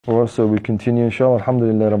Alright, so we continue inshallah.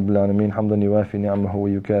 Alhamdulillah Rabbil Alameen, hamdan yuwafi ni'amahu wa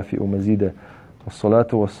yukafi'u mazida.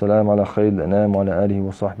 Wassalatu wassalamu ala khayr al-anam wa ala alihi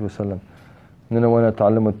wa sahbihi wa sallam. إننا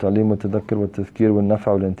ونتعلم والتعليم والتذكر والتذكير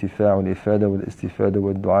والنفع والانتفاع والإفادة والاستفادة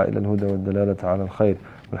والدعاء إلى الهدى والدلالة على الخير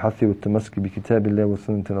والحث والتمسك بكتاب الله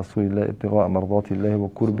وسنة رسول الله ابتغاء مرضات الله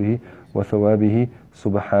وقربه وثوابه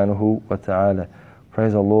سبحانه وتعالى.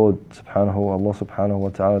 Praise our Lord Allah subhanahu wa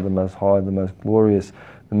ta'ala, the most high, the most glorious,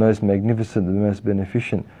 the most magnificent, the most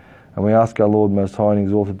beneficent. And we ask our Lord most high and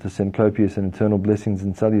exalted to send copious and eternal blessings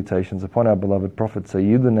and salutations upon our beloved Prophet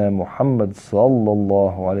Sayyidina Muhammad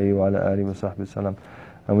sallallahu alayhi wa alihi wa sahbihi sallam.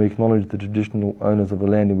 And we acknowledge the traditional owners of the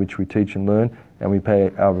land in which we teach and learn, and we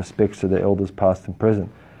pay our respects to the elders past and present.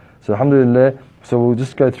 So alhamdulillah, so we'll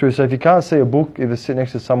just go through. So if you can't see a book, either sit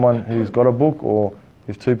next to someone who's got a book, or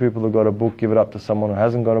if two people have got a book, give it up to someone who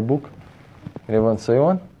hasn't got a book. Can everyone see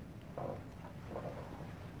one?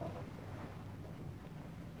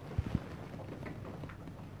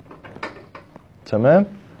 Tamam?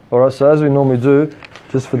 Alright, so as we normally do,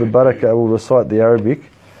 just for the barakah, we'll recite the Arabic.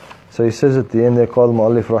 So he says at the end there, قال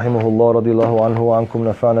المؤلف رحمه الله رضي الله عنه وعنكم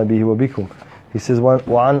نفعنا به وبكم. He says,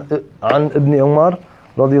 وعن ابن عمر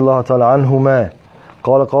رضي الله تعالى عنهما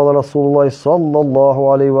قال قال رسول الله صلى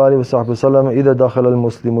الله عليه وآله وصحبه وسلم إذا دخل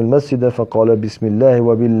المسلم المسجد فقال بسم الله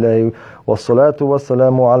وبالله والصلاة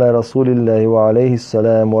والسلام على رسول الله وعليه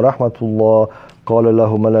السلام ورحمة الله قال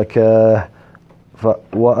له ملكاه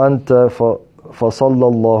وأنت فصلى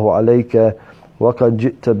الله عليك وقد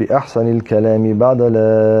جئت بأحسن الكلام بعد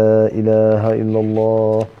لا إله إلا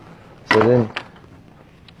الله. So then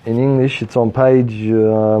in English it's on page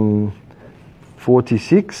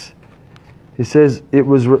 46. He says it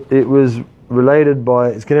was related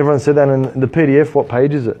by, can everyone say that in the PDF? What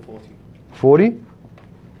page is it? 40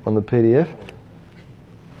 on the PDF.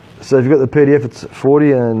 So if you've got the PDF it's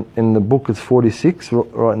 40 and in the book it's 46,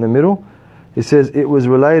 right in the middle. He says it was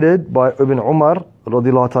related by Ibn Umar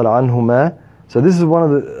radiyallahu ta'ala anhuma. So this is one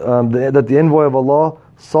of that the envoy of Allah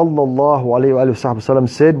sallallahu alayhi wa sallam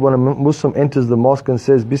said when a Muslim enters the mosque and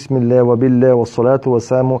says Bismillah wa billah wa salatu wa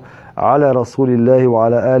samu ala rasulillahi wa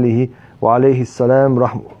ala alihi wa alayhi salam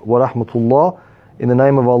wa rahmatullah, in the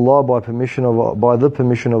name of Allah, by the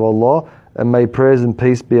permission of Allah, and may prayers and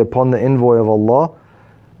peace be upon the envoy of Allah,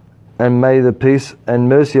 and may the peace and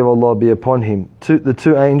mercy of Allah be upon him. The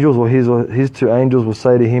two angels, or his two angels, will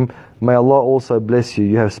say to him, may Allah also bless you.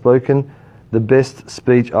 You have spoken the best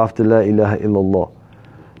speech after La ilaha illallah.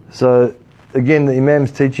 So again, the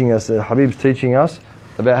Imam's teaching us, the Habib's teaching us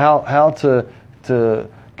about how to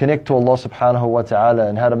connect to Allah subhanahu wa ta'ala,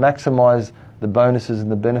 and how to maximize the bonuses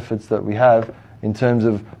and the benefits that we have in terms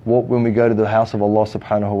of when we go to the house of Allah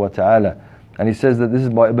subhanahu wa ta'ala. And he says that this is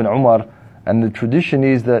by Ibn Umar, and the tradition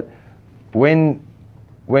is that when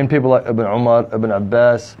people like Ibn Umar, Ibn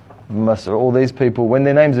Abbas, Mas'ud, all these people, when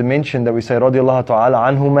their names are mentioned, that we say radiyallahu ta'ala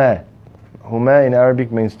anhuma. Huma in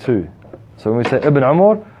Arabic means two. So when we say Ibn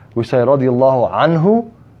Umar, we say radiyallahu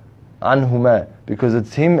anhuma, because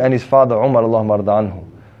it's him and his father Umar, Allahumma arda anhu.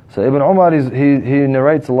 So Ibn Umar he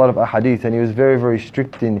narrates a lot of ahadith, and he was very, very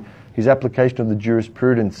strict in his application of the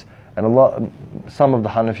jurisprudence, and some of the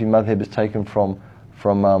Hanafi madhab is taken from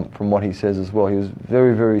what he says as well. He was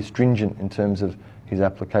very, very stringent in terms of his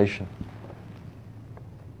application.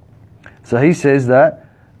 So he says that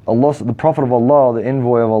Allah, the Prophet of Allah, the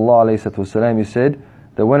envoy of Allah alayhi salatu wasalam, he said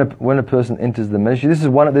that when a person enters the masjid, this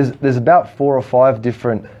is there's about 4 or 5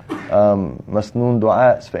 different masnoon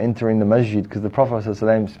du'as for entering the masjid, because the Prophet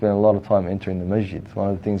ﷺ spent a lot of time entering the masjid. It's one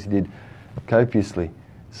of the things he did copiously.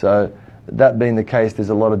 So that being the case, there's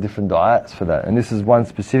a lot of different du'as for that, and this is one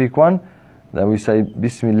specific one that we say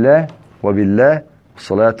Bismillah wa billah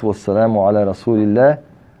salatu wa salamu ala rasulillah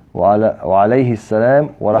wa alayhi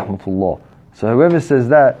salam wa rahmatullah. So whoever says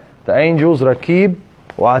that, the angels Raqib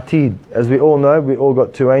wa Atid, as we all know, we all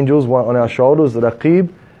got 2 angels, one on our shoulders, the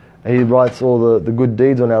Raqib, he writes all the good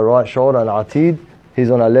deeds on our right shoulder, and Atid,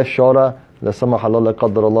 he's on our left shoulder, la samah Allah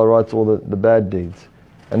qaddar, Allah writes all the bad deeds.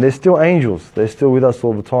 And they're still angels, they're still with us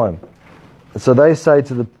all the time. So they say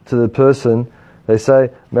to the person, they say,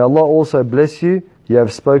 may Allah also bless you, you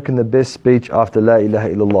have spoken the best speech after La ilaha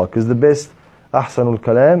illallah. Because the best ahsanul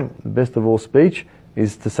kalam, the best of all speech,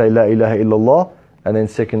 is to say La ilaha illallah, and then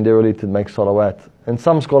secondarily to make salawat. And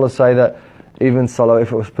some scholars say that even salawat,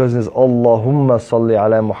 if a person says Allahumma salli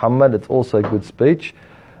ala Muhammad, it's also good speech,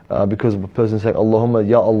 because if a person saying Allahumma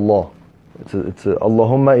ya Allah,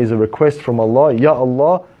 Allahumma is a request from Allah, ya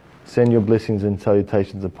Allah, send your blessings and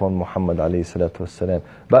salutations upon Muhammad alayhi salatu wassalam.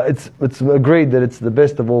 But it's agreed that it's the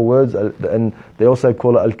best of all words, and they also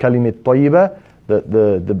call it al-kalimit tayyiba,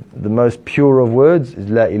 the most pure of words is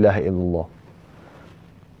La ilaha illallah.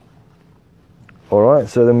 Alright,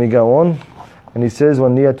 so then we go on, and he says,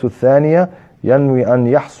 وَالنِّيَّةُ الثَّانِيَةُ يَنْوِي أَنْ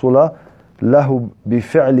يَحْصُلَ لَهُ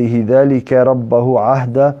بِفِعْلِهِ ذَلِكَ رَبَّهُ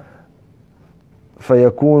عَهْدًا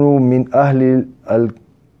فَيَكُونُ مِنْ أَهْلِ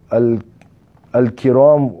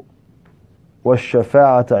الْكِرَامِ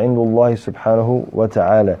وَالشَّفَاعَةَ عِنْدَ اللَّهِ سُبْحَانَهُ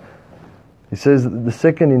وَتَعَالَى. He says that the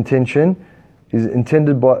second intention is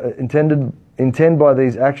intend by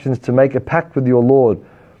these actions to make a pact with your Lord,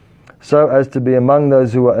 so as to be among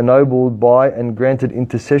those who are ennobled by and granted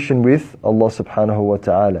intercession with Allah subhanahu wa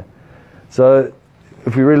ta'ala. So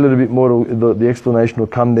if we read a little bit more, the explanation will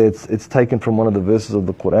come there. It's taken from one of the verses of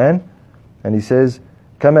the Quran, and he says,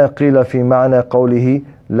 كما قيل في معنى قوله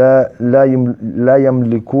لا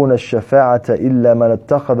يملكون الشفاعة إلا من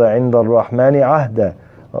اتخذ عند الرحمن عهدا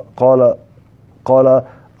قال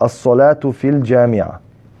الصلاة في الجامعة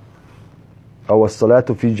أو الصلاة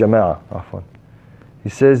في الجماعة عفوا. He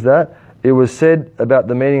says that it was said about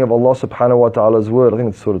the meaning of Allah subhanahu wa ta'ala's word. I think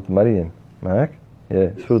it's Surah Maryam. Yeah,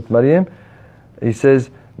 Surah Maryam. He says,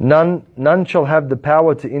 none shall have the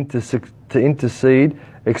power to intercede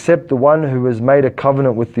except the one who has made a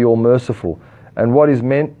covenant with the All-Merciful. And what is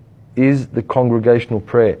meant is the congregational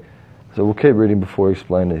prayer. So we'll keep reading before he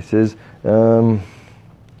explains it. He says, وَقَدْ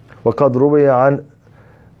رُوِيَ عَنْ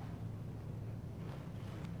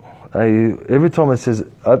every time it's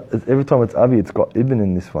Abi, it's got Ibn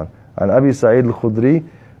in this one. And Abi Sa'id al-Khudri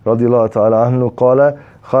رضي الله تعالى عنه قال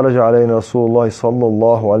خرج علينا رسول الله صلى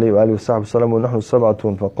الله عليه وآله وسلم ونحن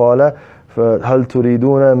 7 فقال هل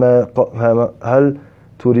تريدون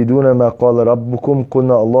ما قال ربكم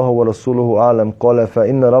قلنا الله ورسوله أعلم قال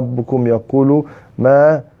فإن ربكم يقول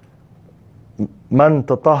من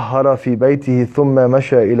تطهر في بيته ثم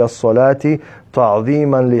مشى إلى الصلاة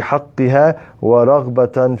تعظيما لحقها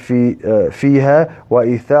ورغبة فيها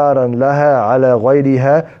وإثارا لها على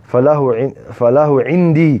غيرها فله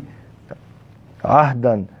عندي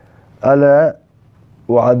عهدا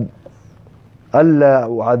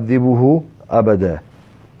ألا أعذبه أبدا.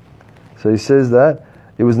 So he says that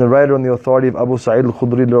it was narrated on the authority of Abu Sa'id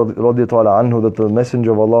al-Khudri radiyallahu anhu that the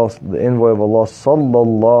Messenger of Allah, the envoy of Allah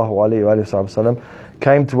sallallahu alayhi wa sallam,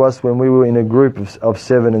 came to us when we were in a group of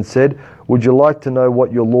 7 and said, would you like to know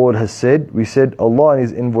what your Lord has said? We said, Allah and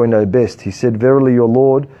His envoy know best. He said, verily your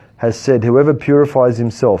Lord has said, whoever purifies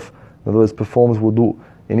himself, in other words performs wudu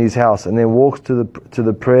in his house and then walks to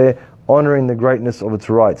the prayer, honouring the greatness of its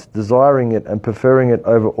rights, desiring it and preferring it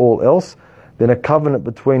over all else, then a covenant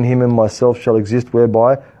between him and myself shall exist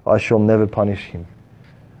whereby I shall never punish him.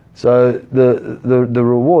 So the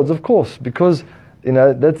rewards, of course, because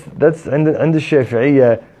that's and the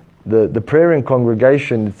Shafi'iyya, the prayer in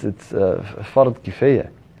congregation, it's fard kifayah.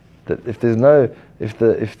 That if the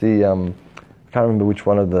I can't remember which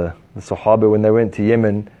one of the Sahaba, when they went to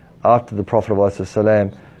Yemen after the Prophet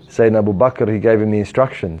ﷺ, Sayyidina Abu Bakr, he gave him the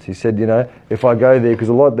instructions. He said, if I go there,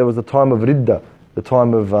 because there was a time of ridda, the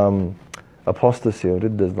time of apostasy, or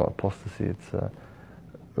ridda is not apostasy, it's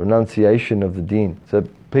renunciation of the deen. So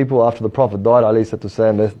people after the Prophet died,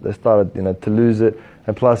 ﷺ, they started to lose it,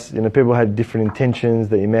 and plus people had different intentions,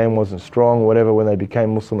 the Imam wasn't strong, whatever, when they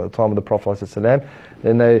became Muslim at the time of the Prophet ﷺ,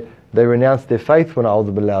 then they renounced their faith when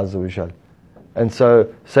A'udhu Billah Azza wa Jal. And so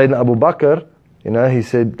Sayyidina Abu Bakr, he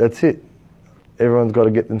said, that's it, everyone's got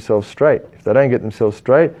to get themselves straight. If they don't get themselves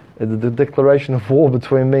straight, it's the declaration of war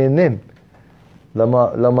between me and them. Even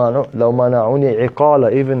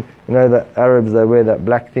the Arabs, they wear that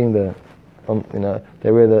black thing, they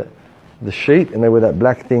wear the sheet and they wear that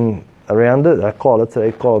black thing around it.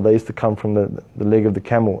 They used to come from the leg of the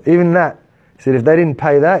camel. Even that, he said, if they didn't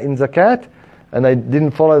pay that in zakat and they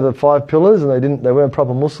didn't follow the 5 pillars and they weren't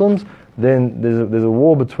proper Muslims, then there's a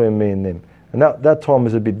war between me and them. And that time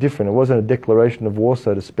was a bit different. It wasn't a declaration of war,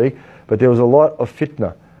 so to speak, but there was a lot of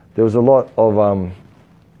fitna. There was a lot of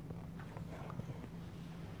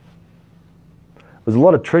there's a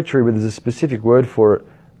lot of treachery, but there's a specific word for it.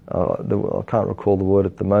 I can't recall the word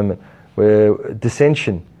at the moment. Where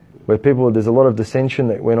dissension, where there's a lot of dissension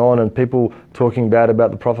that went on, and people talking bad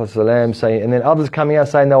about the Prophet ﷺ, saying, and then others coming out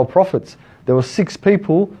saying they were prophets. There were 6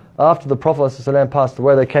 people after the Prophet ﷺ passed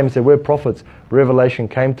away. They came and said, we're prophets. Revelation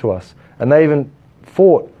came to us, and they even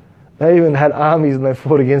fought. They even had armies and they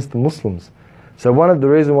fought against the Muslims. So one of the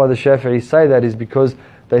reasons why the Shafi'is say that is because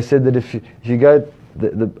they said that if you go,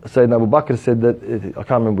 Sayyidina Abu Bakr said that, I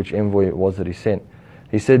can't remember which envoy it was that he sent.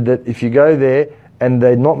 He said that if you go there and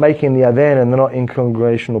they're not making the adhan and they're not in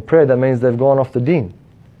congregational prayer, that means they've gone off the deen.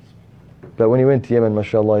 But when he went to Yemen,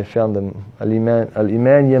 mashallah, he found them,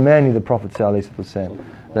 Al-Iman Yamani, the Prophet said,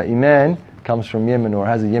 that Iman comes from Yemen, or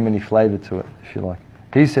has a Yemeni flavour to it, if you like.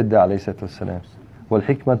 He said that, alayhi salatu wasalam.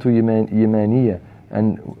 وَالْحِكْمَةُ يَمَانِيَّةٌ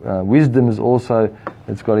And wisdom is also,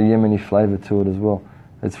 it's got a Yemeni flavour to it as well.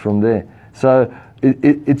 It's from there. So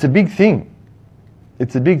it's a big thing.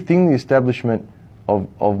 It's a big thing, the establishment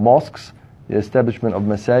of mosques, the establishment of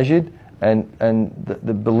masajid, and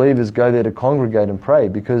the believers go there to congregate and pray,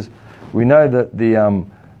 because we know that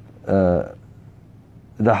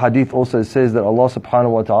the hadith also says that Allah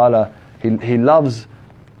subhanahu wa ta'ala, He loves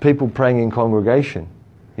people praying in congregation.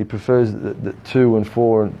 He prefers the 2 and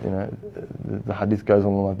 4, the hadith goes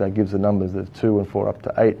on like that, gives the numbers, the 2 and 4 up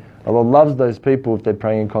to 8. Allah loves those people if they're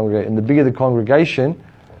praying in congregation. And the bigger the congregation,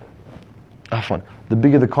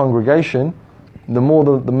 the more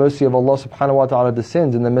the mercy of Allah subhanahu wa ta'ala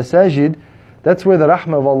descends. In the masajid, that's where the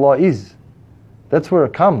rahmah of Allah is. That's where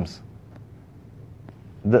it comes.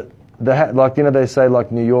 Like, they say,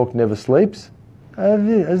 like, New York never sleeps.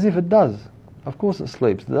 As if it does. Of course it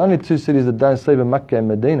sleeps. The only 2 cities that don't sleep are Makkah and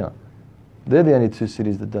Medina. They're the only 2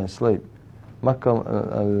 cities that don't sleep. Makkah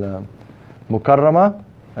al-Mukarramah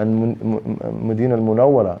and Medina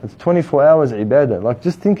al-Munawwara. It's 24 hours ibadah. Like,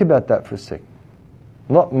 just think about that for a sec.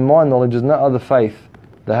 Not in my knowledge, there's no other faith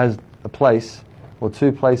that has a place or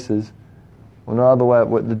 2 places or no other way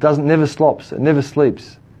that never stops, it never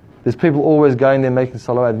sleeps. There's people always going there making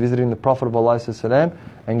salawat, visiting the Prophet of Allah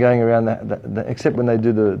and going around except when they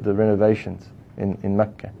do the renovations in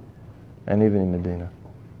Mecca and even in Medina.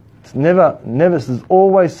 It's never, there's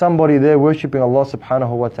always somebody there worshipping Allah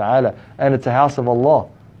subhanahu wa ta'ala, and it's a house of Allah.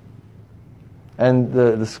 And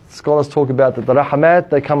the scholars talk about that the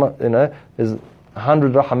rahmat, they come, there's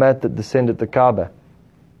 100 rahmat that descend at the Kaaba.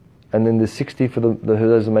 And then there's 60 for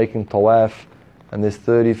those who are making tawaf, and there's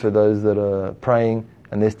 30 for those that are praying,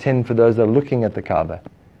 and there's 10 for those that are looking at the Kaaba.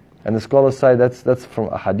 And the scholars say that's from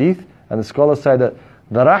a hadith, and the scholars say that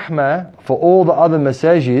the rahmah for all the other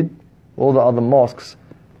masajid, all the other mosques,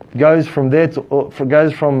 goes from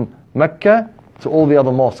Mecca to all the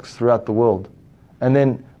other mosques throughout the world. And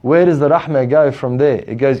then where does the rahmah go from there?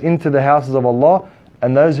 It goes into the houses of Allah,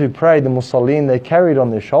 and those who pray, the musallin, they carry it on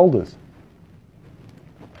their shoulders.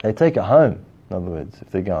 They take it home, in other words, if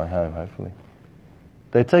they're going home, hopefully.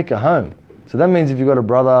 They take it home. So that means if you've got a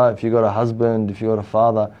brother, if you've got a husband, if you've got a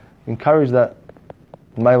father, encourage that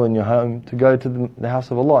male in your home to go to the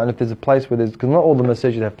house of Allah. And if there's a place where because not all the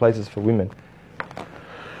masajid have places for women.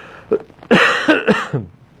 But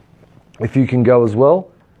if you can go as well,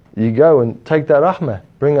 you go and take that rahmah,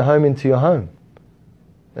 bring it home into your home.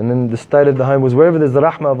 And then the state of the home was wherever there's the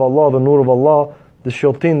rahmah of Allah, the nur of Allah, the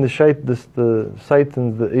shaitan, the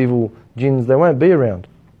satans, the evil jinns, they won't be around.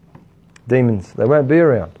 Demons, they won't be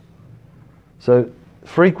around. So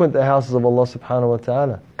frequent the houses of Allah subhanahu wa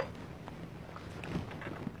ta'ala.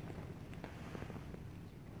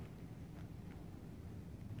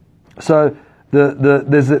 So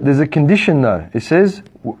there's a condition though. It says,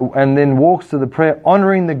 and then walks to the prayer,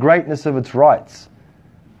 honouring the greatness of its rights.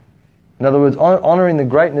 In other words, honouring the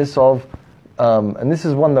greatness of, and this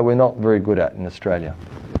is one that we're not very good at in Australia,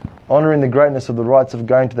 honouring the greatness of the rights of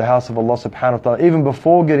going to the house of Allah subhanahu wa ta'ala. Even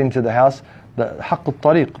before getting to the house, the haqq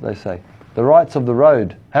al-tariq, they say, the rights of the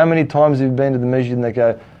road. How many times have you been to the masjid and they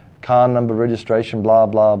go, car number, registration, blah,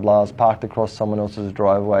 blah, blah, it's parked across someone else's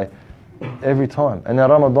driveway. Every time. And now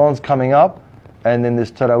Ramadan's coming up, and then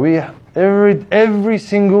there's Taraweeh every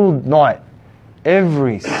single night.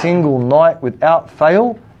 Every single night without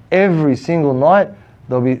fail, every single night,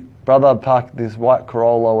 there'll be, brother, park this white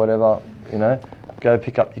Corolla or whatever, go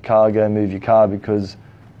pick up your car, go move your car, because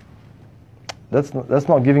that's not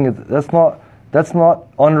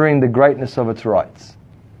honouring the greatness of its rights.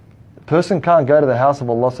 A person can't go to the house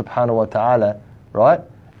of Allah subhanahu wa ta'ala, right,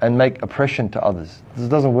 and make oppression to others. This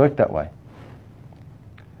doesn't work that way.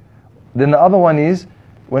 Then the other one is,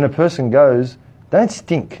 when a person goes, don't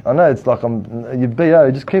stink. I know it's like you BO,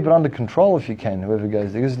 just keep it under control if you can, whoever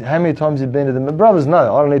goes there. Because how many times you've been to them? My brothers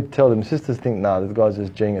know, I don't need to tell them. Sisters think, no, the guy's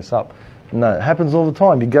just geeing us up. No, it happens all the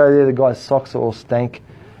time. You go there, the guy's socks are all stank,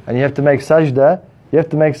 and you have to make sajda. You have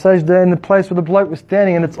to make sajda in the place where the bloke was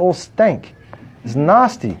standing, and it's all stank. It's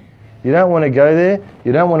nasty. You don't want to go there.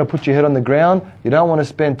 You don't want to put your head on the ground. You don't want to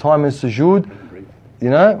spend time in sujood.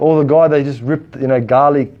 Or the guy, they just ripped,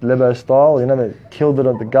 garlic, Lebo style, they killed it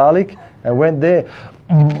at the garlic and went there,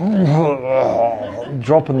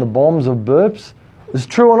 dropping the bombs of burps. Is it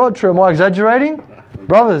true or not true? Am I exaggerating?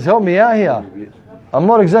 Brothers, help me out here. I'm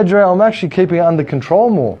not exaggerating, I'm actually keeping it under control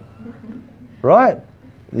more. Right?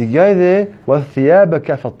 You go there,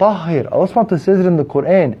 وَثِيَابَكَ فَطَهِّرْ. Allah SWT says it in the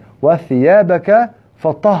Quran, وَثِيَابَكَ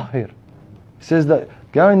فَطَهِّرْ. It says that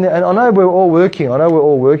going there, and I know we're all working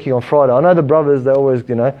on Friday. I know the brothers, they always,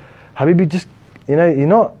 Habibi, just, you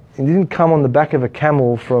didn't come on the back of a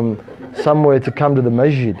camel from somewhere to come to the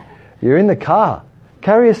masjid. You're in the car.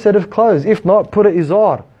 carry a set of clothes. If not, put an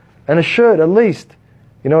izar and a shirt at least.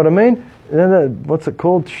 You know what I mean? And then what's it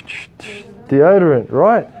called? Deodorant,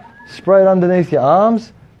 right? Spray it underneath your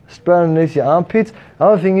arms, spray it underneath your armpits.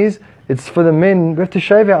 Another thing is, it's for the men, we have to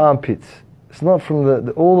shave our armpits. It's not from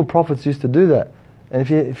all the prophets used to do that. And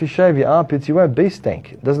if you shave your armpits, you won't be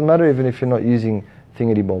stank. It doesn't matter even if you're not using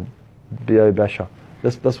thingy bob, B.O. basher.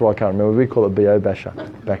 That's what I can't remember. We call it B.O. basher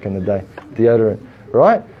back in the day. Deodorant,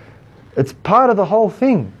 right? It's part of the whole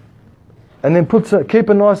thing. And then keep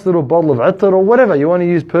a nice little bottle of attar or whatever. You want to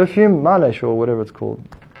use perfume, malish or whatever it's called,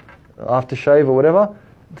 aftershave or whatever.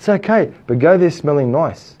 It's okay. But go there smelling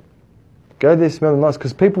nice. Go there smelling nice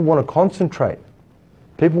because people want to concentrate.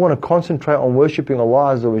 People want to concentrate on worshipping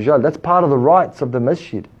Allah Azza wa Jal. That's part of the rights of the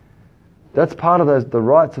masjid. That's part of the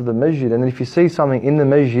rights of the masjid. And if you see something in the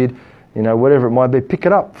masjid, you know, whatever it might be, pick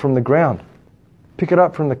it up from the ground. Pick it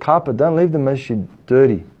up from the carpet. Don't leave the masjid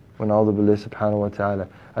dirty. A'udhu billahi subhanahu wa ta'ala.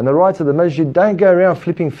 And the rights of the masjid, don't go around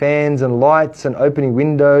flipping fans and lights and opening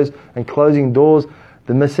windows and closing doors.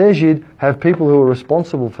 The masjid have people who are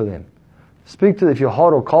responsible for them. Speak to, if you're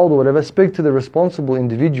hot or cold or whatever, speak to the responsible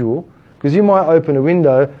individual, because you might open a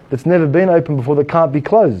window that's never been opened before that can't be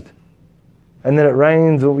closed. And then it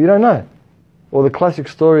rains, or you don't know. Or the classic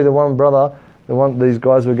story, the one brother, these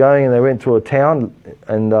guys were going and they went to a town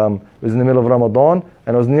and it was in the middle of Ramadan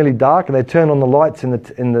and it was nearly dark and they turned on the lights in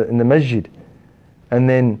the masjid. And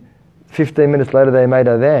then 15 minutes later they made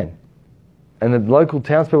adhan. And the local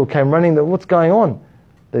townspeople came running, what's going on?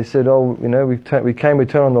 They said, oh, you know, we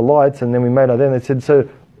turned on the lights and then we made adhan. They said,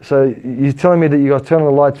 so you're telling me that you guys turned on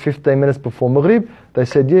the lights 15 minutes before Maghrib? They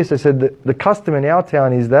said, yes. They said, the custom in our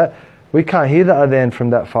town is that we can't hear the adhan from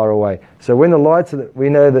that far away. So when the lights, we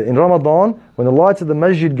know that in Ramadan, when the lights of the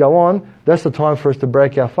masjid go on, that's the time for us to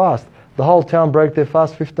break our fast. The whole town broke their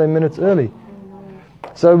fast 15 minutes early.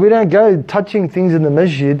 So we don't go touching things in the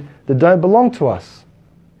masjid that don't belong to us.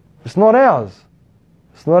 It's not ours.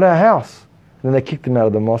 It's not our house. And then they kicked them out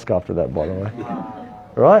of the mosque after that, by the way.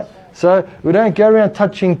 Right? So we don't go around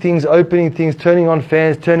touching things, opening things, turning on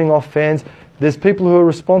fans, turning off fans. There's people who are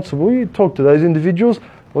responsible. You talk to those individuals,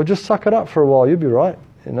 or just suck it up for a while, you'll be right.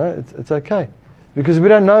 You know, it's okay. Because we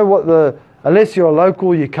don't know unless you're a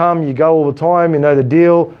local, you come, you go all the time, you know the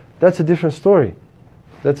deal, that's a different story.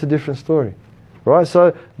 That's a different story. Right?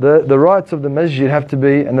 So the rights of the masjid have to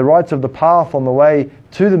be, and the rights of the path on the way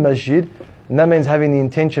to the masjid, and that means having the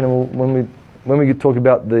intention, and when we talk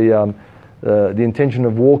about the intention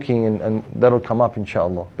of walking, and that'll come up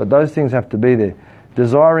inshallah. But those things have to be there.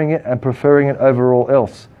 Desiring it and preferring it over all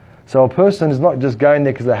else. So a person is not just going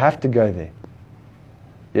there because they have to go there.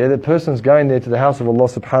 Yeah, the person's going there to the house of Allah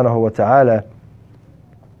subhanahu wa ta'ala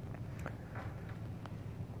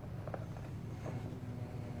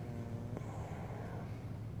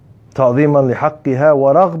تعظيما لحقها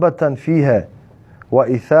ورغبة فيها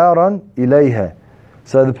وإثارا إليها.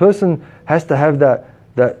 So the person has to have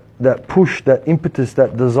that push, that impetus,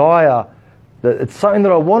 that desire, that it's something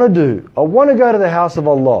that I want to do. I want to go to the house of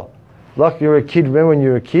Allah. Like you're a kid, remember when you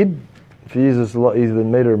were a kid? For you it's a lot easier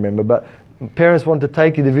than me to remember, but parents want to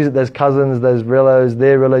take you to visit those cousins, those relos,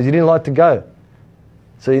 their relos. You didn't like to go.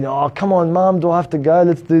 So you know, oh come on mum, do I have to go?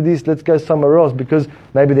 Let's do this, let's go somewhere else, because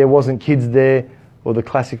maybe there wasn't kids there. Or the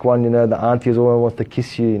classic one, you know, the auntie always wants to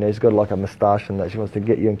kiss you, you know, she's got like a moustache and that, she wants to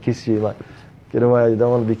get you and kiss you, like, get away, you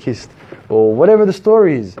don't want to be kissed. Or whatever the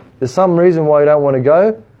story is. There's some reason why you don't want to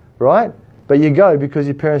go, right? But you go because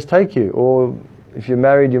your parents take you. Or if you're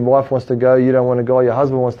married, your wife wants to go, you don't want to go, your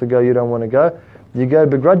husband wants to go, you don't want to go. You go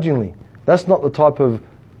begrudgingly. That's not the type of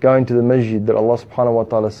going to the masjid that Allah subhanahu wa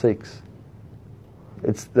ta'ala seeks.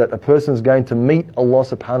 It's that a person's going to meet Allah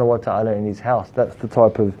subhanahu wa ta'ala in his house. That's the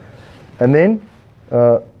type of... And then...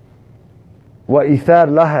 وَإِثَارْ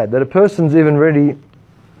لَهَا, that a person's even ready,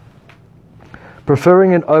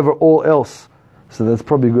 preferring it over all else. So that's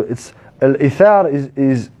probably good. It's al-ithar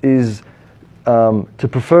is to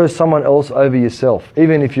prefer someone else over yourself,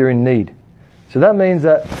 even if you're in need. So that means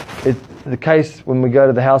that it's the case when we go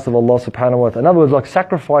to the house of Allah subhanahu wa ta'ala. In other words, like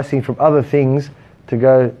sacrificing from other things to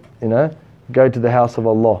go to the house of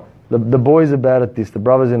Allah. The boys are bad at this. The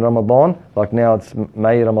brothers in Ramadan, like now it's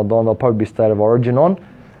May Ramadan, they'll probably be state of origin on,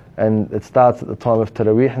 and it starts at the time of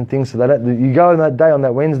Taraweeh and things. So you go on that day, on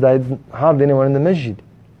that Wednesday, hardly anyone in the masjid.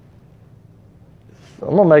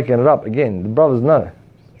 I'm not making it up again. The brothers know.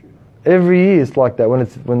 Every year it's like that when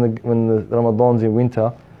the Ramadan's in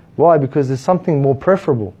winter. Why? Because there's something more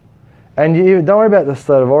preferable. And you don't worry about the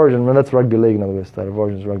state of origin. Well, that's rugby league. In other words, state of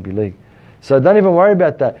origin is rugby league. So don't even worry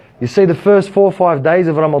about that. You see the first 4 or 5 days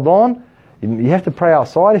of Ramadan, you have to pray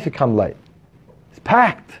outside if you come late. It's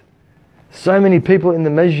packed. So many people in the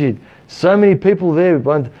masjid. So many people there.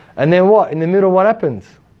 And then what? In the middle, what happens?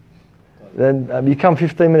 Then you come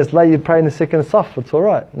 15 minutes late, you pray in the second saf. It's all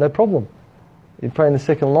right. No problem. You pray in the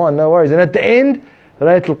second line. No worries. And at the end,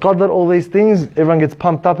 Laylatul Qadr, all these things, everyone gets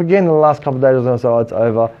pumped up again. In the last couple of days, I say, oh, it's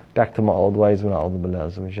over. Back to my old ways. So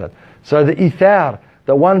the ithar,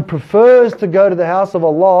 that one prefers to go to the house of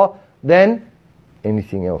Allah than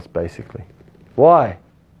anything else, basically. Why?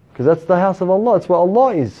 Because that's the house of Allah. It's where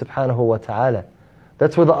Allah is, subhanahu wa ta'ala.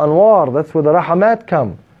 That's where the anwar, that's where the rahamat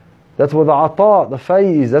come. That's where the ata, the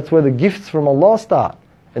fay is. That's where the gifts from Allah start.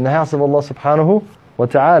 In the house of Allah, subhanahu wa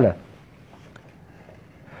ta'ala.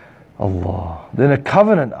 Allah. Then a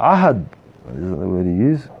covenant, ahad. What is the word he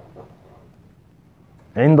used?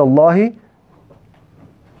 عند الله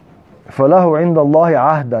فله عند الله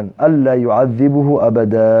عهدا ألا يعذبه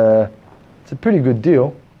أبدا. It's a pretty good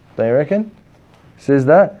deal, don't you reckon? It says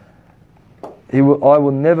that I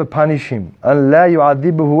will never punish him. ألا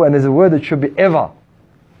يعذبه, and there's a word that should be ever.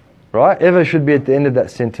 Right? Ever should be at the end of that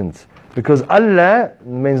sentence. Because Allah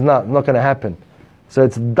means not going to happen. So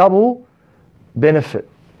it's double benefit.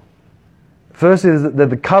 First is that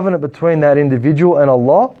the covenant between that individual and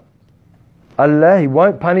Allah, Allah, He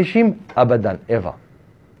won't punish him abadan, ever.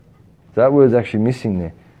 That word's actually missing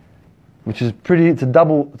there. Which is it's a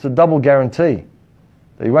double guarantee.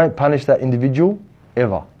 That He won't punish that individual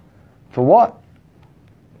ever. For what?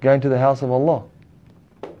 Going to the house of Allah.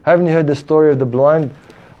 Haven't you heard the story of the blind?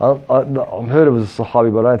 I've heard it was a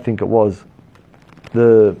Sahabi, but I don't think it was.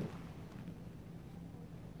 No,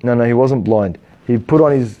 he wasn't blind. He put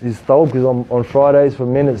on his thawb, because on Fridays for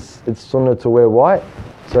men it's sunnah to wear white.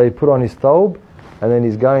 So he put on his thawb, and then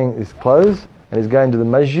his clothes, and he's going to the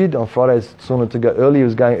masjid. On Fridays it's sunnah to go early. He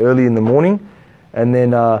was going early in the morning, and then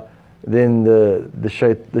the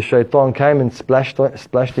shaitan came and splashed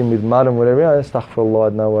him with mud and whatever.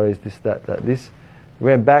 Astaghfirullah, no worries, this. He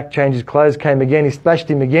went back, changed his clothes, came again. He splashed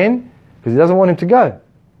him again because he doesn't want him to go.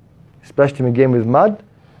 He splashed him again with mud,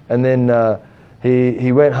 and then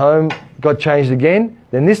he went home, got changed again.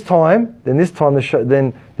 Then this time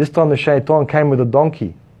the shaitan came with a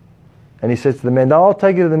donkey, and he says to the man, "No, I'll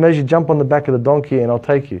take you to the masjid. Jump on the back of the donkey, and I'll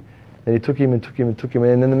take you." And he took him, and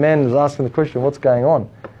then the man was asking the question, "What's going on?"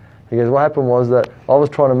 He goes, "What happened was that I was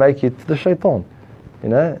trying to make you to the shaitan,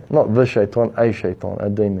 not the shaitan, a shaitan, a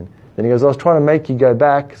demon." Then he goes, "I was trying to make you go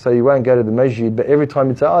back so you won't go to the masjid, but every time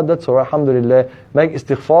you'd say, oh, that's all right, alhamdulillah, make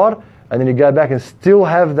istighfar, and then you go back and still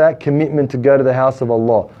have that commitment to go to the house of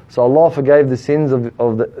Allah. So Allah forgave the sins of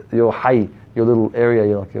your hay, your little area,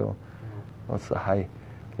 you're like what's the hay?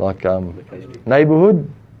 Like neighborhood,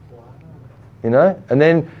 and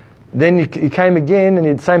then he came again,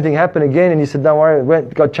 and the same thing happened again, and he said, don't worry,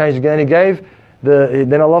 got changed again, and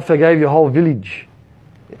then Allah forgave your whole village.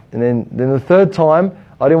 And then the third time,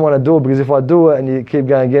 I didn't want to do it, because if I do it and you keep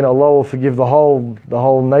going again, Allah will forgive the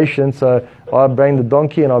whole nation. So I bring the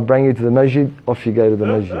donkey and I bring you to the masjid. Off you go to the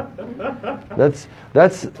masjid."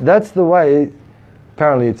 That's the way.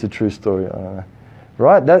 Apparently, it's a true story. I don't know,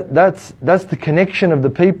 right? That's the connection of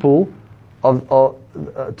the people to Allah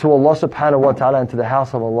Subhanahu wa Taala and to the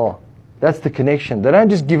house of Allah. That's the connection. They don't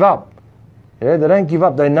just give up. Yeah, they don't give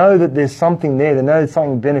up. They know that there's something there. They know there's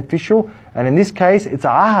something beneficial. And in this case, it's a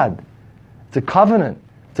ahad. It's a covenant.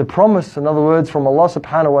 It's a promise, in other words, from Allah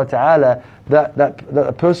subhanahu wa ta'ala that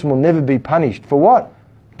a person will never be punished. For what?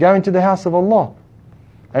 Going to the house of Allah.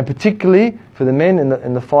 And particularly for the men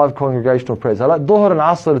in the 5 congregational prayers. Like Dhuhr and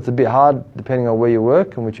Asr, it's a bit hard depending on where you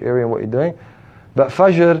work and which area and what you're doing. But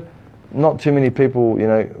Fajr, not too many people,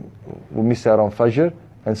 will miss out on Fajr.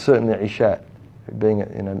 And certainly Isha, being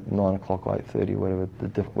at 9 o'clock, 8:30,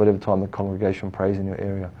 whatever time the congregation prays in your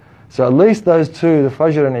area. So at least those two, the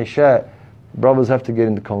Fajr and Isha, brothers have to get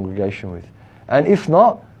into congregation with. And if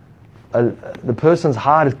not, the person's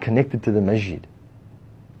heart is connected to the masjid.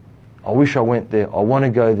 I wish I went there. I want to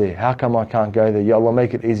go there. How come I can't go there? Ya Allah,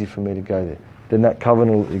 make it easy for me to go there. Then that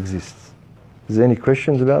covenant exists. Is there any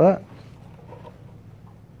questions about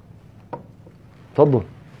that? Taddul.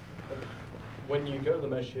 When you go to the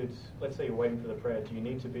masjid, let's say you're waiting for the prayer, do you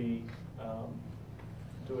need to be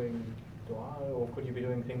doing dua, or could you be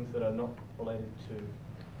doing things that are not related to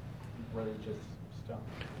religious stuff?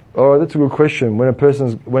 All right, that's a good question. When a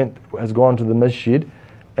person has gone to the masjid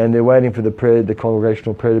and they're waiting for the prayer, the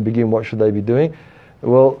congregational prayer to begin, what should they be doing?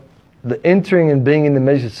 Well, the entering and being in the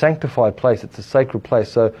masjid is a sanctified place. It's a sacred place.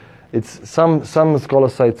 So it's some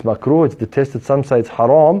scholars say it's makruh, it's detested. Some say it's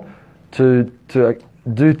haram to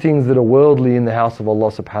do things that are worldly in the house of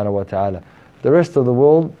Allah subhanahu wa ta'ala. The rest of the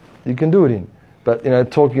world you can do it in. But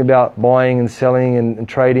talking about buying and selling and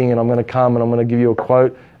trading, and I'm going to come and I'm going to give you a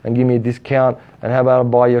quote and give me a discount, and how about I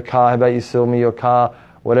buy your car, how about you sell me your car,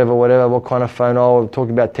 whatever, what kind of phone,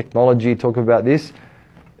 talking about technology, talking about this.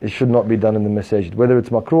 It should not be done in the masjid. Whether it's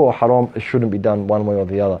makruh or haram, it shouldn't be done one way or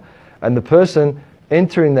the other. And the person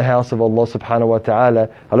entering the house of Allah subhanahu wa ta'ala,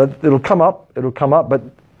 it'll come up, but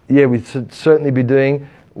yeah, we should certainly be doing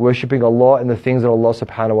worshipping Allah and the things that Allah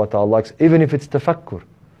subhanahu wa ta'ala likes, even if it's tafakkur,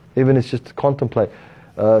 even if it's just to contemplate.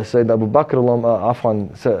 Sayyidina Abu Bakr,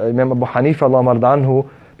 Imam Abu Hanifa, Allah anhu,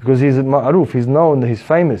 because he's ma'ruf, he's known, he's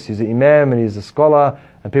famous, he's an imam and he's a scholar,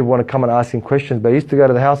 and people want to come and ask him questions, but he used to go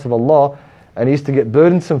to the house of Allah and he used to get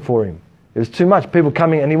burdensome for him. It was too much, people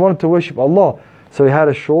coming, and he wanted to worship Allah. So he had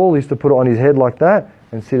a shawl, he used to put it on his head like that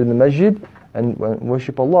and sit in the masjid and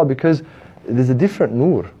worship Allah, because there's a different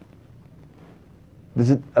nur.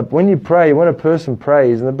 When you pray, when a person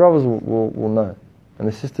prays, and the brothers will know, and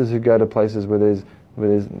the sisters who go to places where there's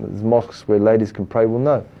mosques where ladies can pray will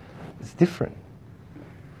know, it's different.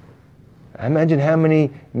 Imagine how many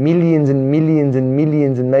millions and millions and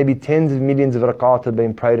millions and maybe tens of millions of rak'at have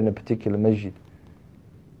been prayed in a particular masjid.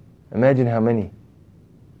 Imagine how many.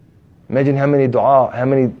 Imagine how many dua, how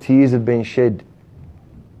many tears have been shed.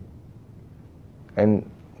 And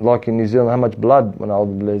like in New Zealand, how much blood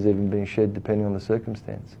has even been shed depending on the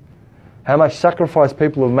circumstance. How much sacrifice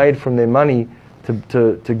people have made from their money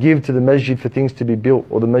to give to the masjid for things to be built,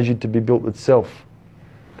 or the masjid to be built itself.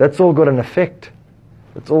 That's all got an effect.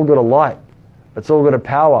 It's all got a light. It's all got a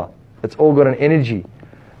power. It's all got an energy.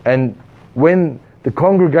 And when the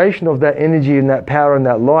congregation of that energy and that power and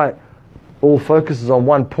that light all focuses on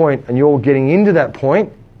one point, and you're getting into that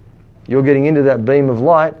point, you're getting into that beam of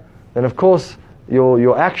light, then of course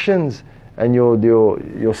your actions and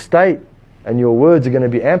your state and your words are going to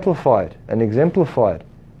be amplified and exemplified,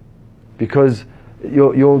 because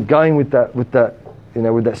you're going with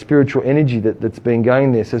that spiritual energy that's been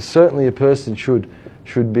going there. So certainly a person should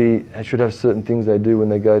have certain things they do when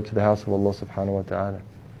they go to the house of Allah subhanahu wa ta'ala.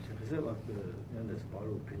 Is that like the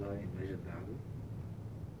spiral pillar in Masjid Nabu?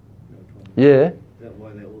 Yeah. Is that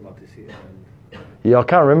why they all like to sit and... Yeah, I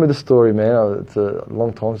can't remember the story, man. It's a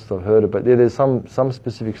long time since I've heard it, but there's some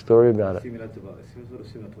specific story about it. Similar to what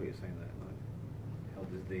you're saying, that like how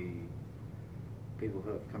does the people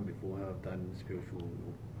who have come before have done spiritual,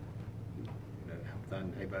 have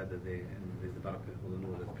done ibadah there, and there's the barakah or the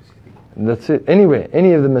nur that's specific. And that's it. Anywhere,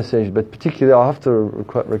 any of the messages, but particularly I'll have to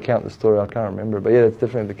recount the story. I can't remember, but yeah, that's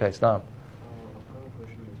definitely the case now. Another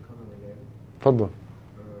question is kind of related. Fadlu.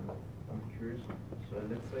 I'm curious. So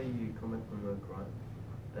let's say you come in from the Quran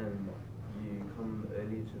and you come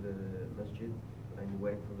early to the masjid and you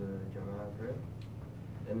wait for the Jama'ah prayer,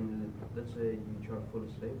 and let's say you try to fall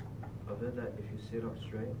asleep. I've heard that if you sit up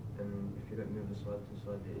straight and if you don't move side to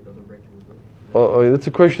side, it doesn't break your wudu. Oh, that's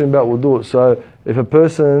a question about wudu. So if a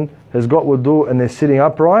person has got wudu and they're sitting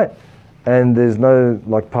upright and there's no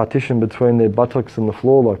partition between their buttocks and the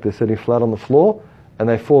floor, like they're sitting flat on the floor, and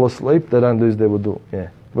they fall asleep, they don't lose their wudu. Yeah,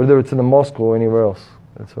 whether it's in the mosque or anywhere else,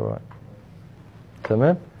 that's all right. So,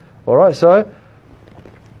 man, all right. So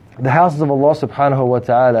the houses of Allah subhanahu wa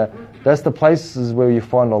ta'ala, that's the places where you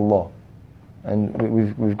find Allah. And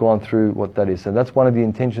we've gone through what that is. So that's one of the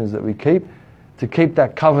intentions that we keep, to keep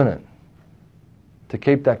that covenant. To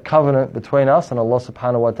keep that covenant between us and Allah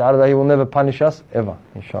subhanahu wa ta'ala, that He will never punish us, ever,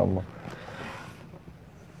 inshallah.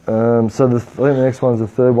 So I think the next one's the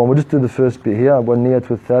third one. We'll just do the first bit here. وَالنِّيَّةُ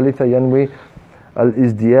الثَّالِثَةَ يَنْوِي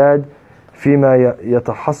الْإِزْدِيَادِ فِيمَا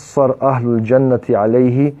يَتَحَصَّرْ أَهْلُ الْجَنَّةِ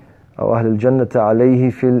عَلَيْهِ أو أهل الجنة عليه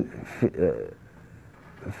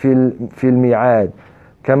في الميعاد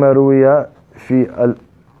كما روي في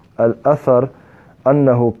الأثر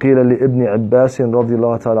أنه قيل لابن عباس رضي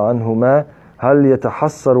الله تعالى عنهما هل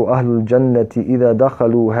يتحسر أهل الجنة إذا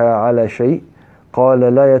دخلوها على شيء؟ قال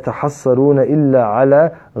لا يتحسرون إلا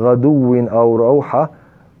على غدو أو روحة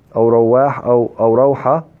أو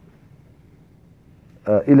روحة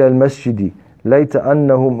إلى المسجد ليت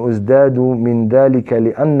أنهم ازدادوا من ذلك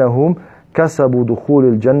لأنهم كسبوا دخول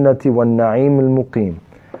الجنة والنعيم المقيم.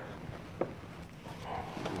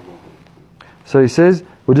 So he says,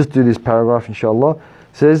 we'll just do this paragraph inshallah.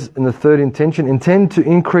 Says in the third intention, intend to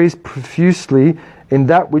increase profusely in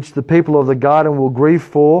that which the people of the garden will grieve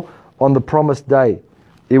for on the promised day.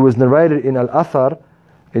 It was narrated in al-athar,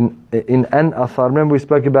 in an athar. Remember we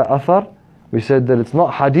spoke about athar? We said that it's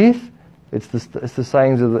not hadith, it's the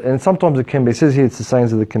sayings of and sometimes it can be, it says here it's the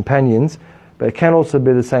sayings of the companions, but it can also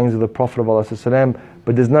be the sayings of the Prophet of Allah,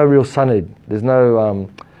 but there's no real sanad. There's no,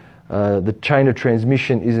 the chain of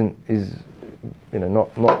transmission is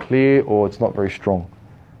not clear, or it's not very strong.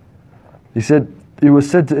 He said, it was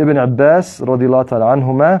said to Ibn Abbas radiallahu ta'ala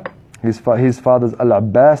anhuma, his father's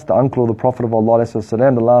Al-Abbas, the uncle of the Prophet of Allah,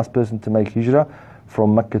 the last person to make hijrah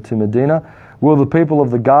from Mecca to Medina, will the people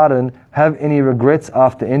of the garden have any regrets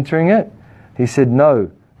after entering it? He said,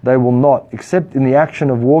 no, they will not, except in the action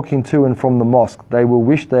of walking to and from the mosque. They will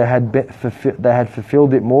wish they had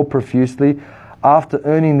fulfilled it more profusely after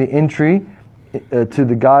earning the entry to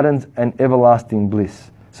the gardens and everlasting bliss.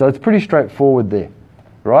 So it's pretty straightforward there,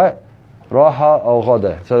 right? Raha al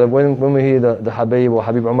Ghada. So that when we hear the Habib or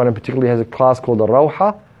Habib Umar in particular has a class called the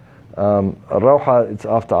Rawha. Rawha, it's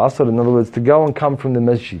after Asr. In other words, to go and come from the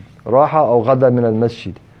masjid. Raha al Ghada min al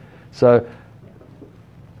masjid. So,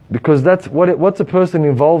 because that's what's a person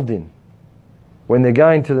involved in when they're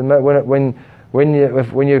going to the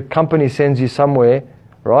when your company sends you somewhere,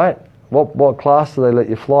 right? What class do they let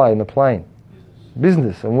you fly in the plane?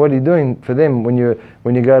 Business. And what are you doing for them when you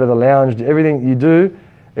go to the lounge? Everything you do,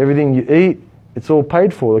 everything you eat, it's all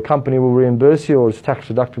paid for. The company will reimburse you, or it's tax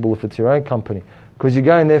deductible if it's your own company, because you're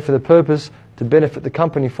going there for the purpose to benefit the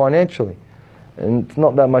company financially. And it's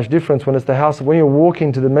not that much difference when it's the house. When you're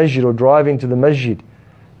walking to the masjid or driving to the masjid,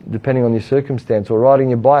 depending on your circumstance, or riding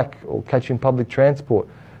your bike or catching public transport,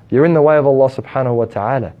 you're in the way of Allah subhanahu wa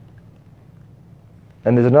ta'ala.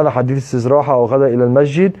 And there's another hadith that says, Raha al ghada ila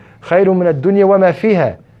al-masjid khayru min ad-dunya wa ma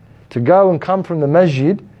fiha. To go and come from the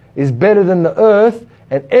masjid is better than the earth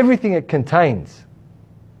and everything it contains.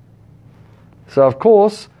 So of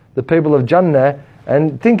course, the people of Jannah,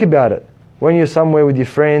 and think about it, when you're somewhere with your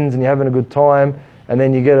friends and you're having a good time, and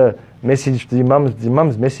then you get a message, did your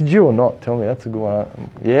mum's message you or not? Tell me, that's a good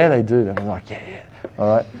one. Yeah, they do. And I'm like, yeah.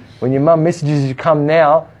 All right. When your mum messages you, come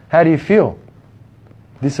now, how do you feel?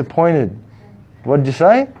 Disappointed. What did you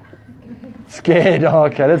say? Scared. Oh,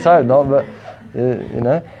 okay, let's hope not, but, you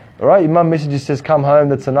know. All right, your mum messages, says, come home,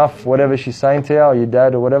 that's enough, whatever she's saying to you, or your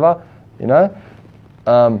dad, or whatever, you know.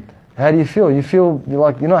 How do you feel? You feel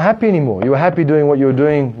like you're not happy anymore. You were happy doing what you were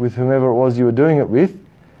doing with whomever it was you were doing it with,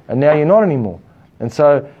 and now you're not anymore. And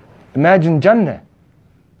so, imagine Jannah.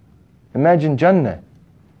 Imagine Jannah,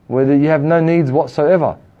 where you have no needs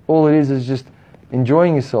whatsoever. All it is just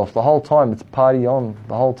enjoying yourself the whole time. It's party on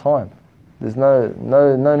the whole time. There's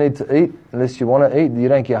no need to eat unless you want to eat. You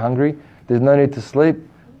don't get hungry. There's no need to sleep.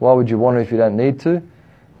 Why would you want to if you don't need to?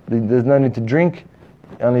 There's no need to drink,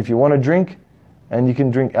 only if you want to drink. And you can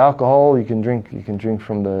drink alcohol. You can drink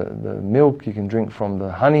from the milk. You can drink from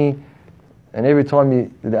the honey. And every time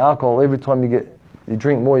you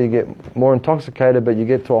drink more, you get more intoxicated, but you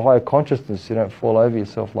get to a higher consciousness. You don't fall over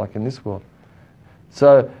yourself like in this world.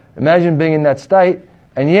 So imagine being in that state,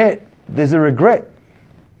 and yet there's a regret.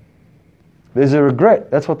 There's a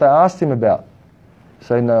regret. That's what they asked him about.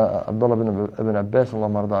 Sayyidina Abdullah ibn Abbas, Allah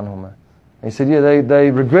marda anhuma. He said, yeah, they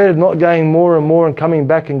regretted not going more and more and coming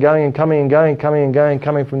back and going and coming and going, coming and going,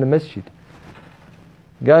 coming from the masjid.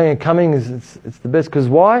 Going and coming it's the best. Because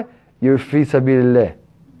why? You're fi sabilillah.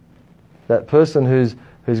 That person who's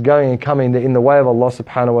going and coming, they're in the way of Allah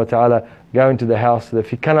subhanahu wa ta'ala, going to the house, the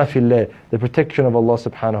fikana fillah, the protection of Allah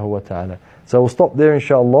subhanahu wa ta'ala. So we'll stop there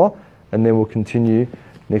inshallah, and then we'll continue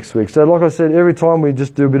next week. So like I said, every time we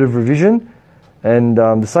just do a bit of revision, and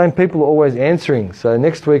the same people are always answering. So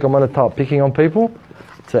next week I'm going to start picking on people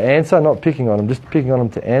to answer, not picking on them, just picking on them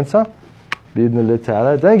to answer. Bi'idhnillah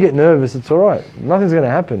ta'ala. Don't get nervous, it's alright. Nothing's going to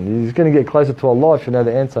happen. You're just going to get closer to Allah if you know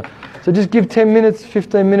the answer. So just give 10 minutes,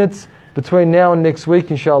 15 minutes between now and next week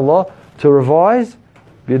inshallah to revise.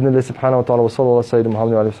 Bi'idhnillah subhanahu wa ta'ala wa sallallahu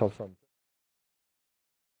alayhi wa sallam.